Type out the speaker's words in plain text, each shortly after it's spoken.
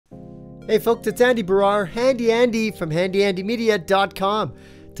Hey folks, it's Andy Baryer, Handy Andy from handyandymedia.com.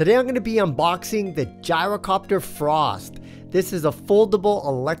 Today I'm going to be unboxing the Gyrocopter Frost. This is a foldable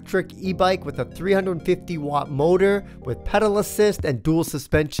electric e-bike with a 350 watt motor with pedal assist and dual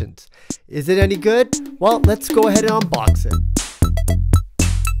suspensions. Is it any good? Well, let's go ahead and unbox it.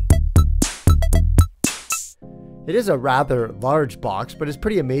 It is a rather large box, but it's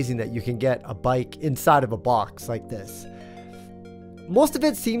pretty amazing that you can get a bike inside of a box like this. Most of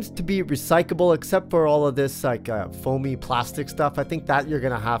it seems to be recyclable except for all of this like foamy plastic stuff. I think that you're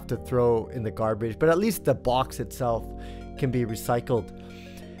gonna have to throw in the garbage, but at least the box itself can be recycled.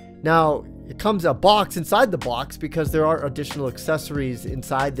 Now it comes a box inside the box because there are additional accessories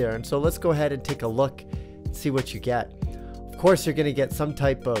inside there, and so let's go ahead and take a look and see what you get. Of course you're gonna get some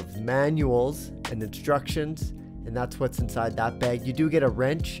type of manuals and instructions, and that's what's inside that bag. You do get a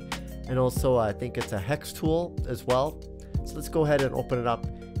wrench, and also I think it's a hex tool as well. So let's go ahead and open it up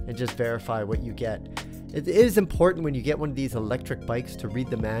and just verify what you get. It is important when you get one of these electric bikes to read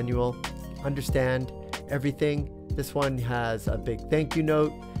the manual, understand everything. This one has a big thank you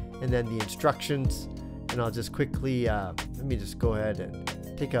note and then the instructions. And I'll just quickly, let me just go ahead and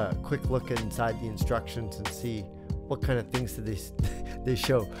take a quick look inside the instructions and see what kind of things do they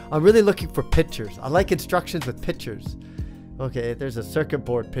show. I'm really looking for pictures. I like instructions with pictures. Okay, there's a circuit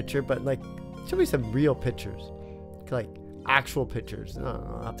board picture, but like, show me some real pictures. Like actual pictures.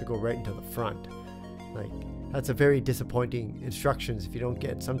 I'll have to go right into the front. Like, that's a very disappointing instructions if you don't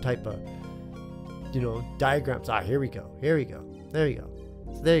get some type of, you know, diagrams. Here we go, there you go.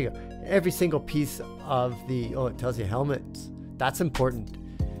 So there you go. Every single piece of the, it tells you helmets. That's important.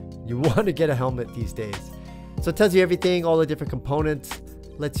 You want to get a helmet these days. So it tells you everything, all the different components,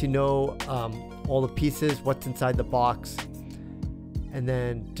 lets you know all the pieces, what's inside the box, and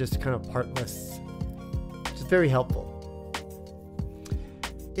then just kind of part lists. Which is very helpful.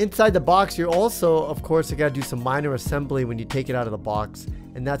 Inside the box, you're also, of course, you got to do some minor assembly when you take it out of the box,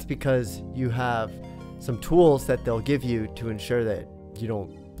 and that's because you have some tools that they'll give you to ensure that you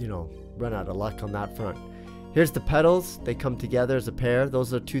don't, run out of luck on that front. Here's the pedals. They come together as a pair.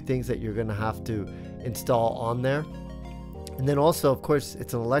 Those are two things that you're going to have to install on there. And then also, of course,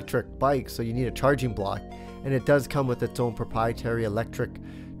 it's an electric bike, so you need a charging block, and it does come with its own proprietary electric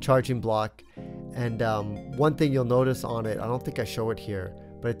charging block. And one thing you'll notice on it, I don't think I show it here,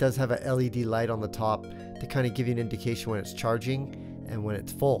 but it does have a LED light on the top to kind of give you an indication when it's charging and when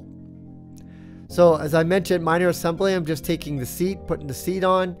it's full. So as I mentioned, minor assembly, I'm just taking the seat, putting the seat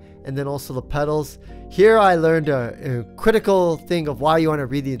on, and then also the pedals. Here I learned a critical thing of why you want to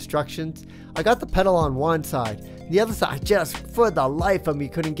read the instructions. I got the pedal on one side. The other side, just for the life of me,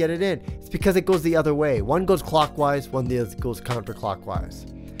 couldn't get it in. It's because it goes the other way. One goes clockwise, one goes counterclockwise.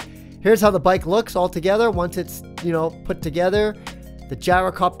 Here's how the bike looks all together once it's, put together. The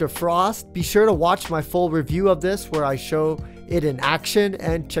Gyrocopter Frost. Be sure to watch my full review of this where I show it in action,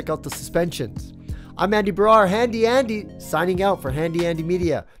 and check out the suspensions. I'm Andy Baryer, Handy Andy, signing out for Handy Andy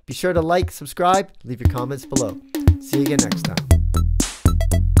Media. Be sure to like, subscribe, leave your comments below. See you again next time.